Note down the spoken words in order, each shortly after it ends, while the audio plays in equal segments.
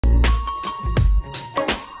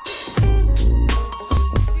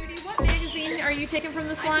taking from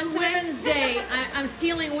the salon today? Women's Day. I'm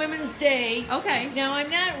stealing Women's Day. Okay. Now, I'm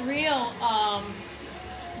not real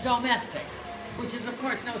domestic, which is, of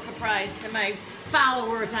course, no surprise to my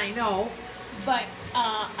followers, I know. But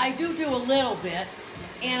I do a little bit,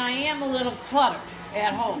 and I am a little cluttered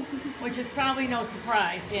at home, which is probably no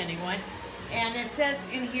surprise to anyone. And it says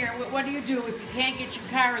in here, what do you do if you can't get your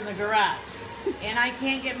car in the garage? And I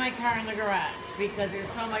can't get my car in the garage because there's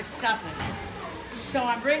so much stuff in it. So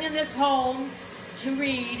I'm bringing this home to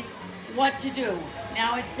read what to do.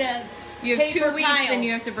 Now it says You have paper 2 weeks piles. and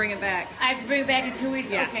you have to bring it back. I have to bring it back in 2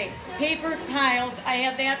 weeks? Yeah. Okay. Paper piles, I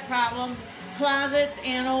have that problem. Closets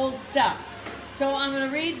and old stuff. So I'm going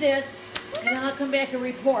to read this and then I'll come back and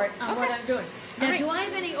report on what I'm doing. Now, All right. do I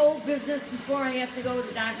have any old business before I have to go to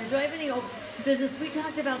the doctor? Do I have any old business? We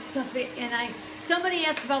talked about stuff, and somebody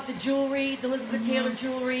asked about the jewelry, the Elizabeth Taylor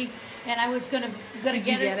jewelry, and I was gonna Did you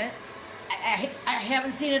get get it? I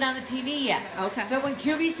haven't seen it on the TV yet. Okay. But when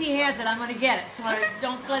QVC has it, I'm gonna get it. So I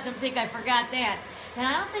don't let them think I forgot that. And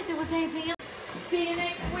I don't think there was anything else. See you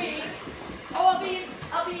next week. Oh,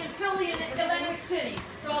 I'll be in Philly and Atlantic City.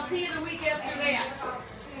 So I'll see you the week after that.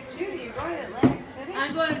 Judy, you're going to Atlantic City?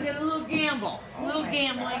 I'm going to get a little gamble, a little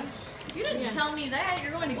gambling. You didn't tell me that.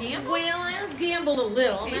 You're going to gamble? Well, I'll gamble a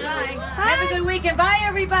little. Hey, Bye. bye. Have a good weekend. Bye,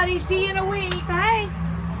 everybody. See you in a week. Bye.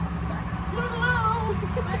 Toodaloo.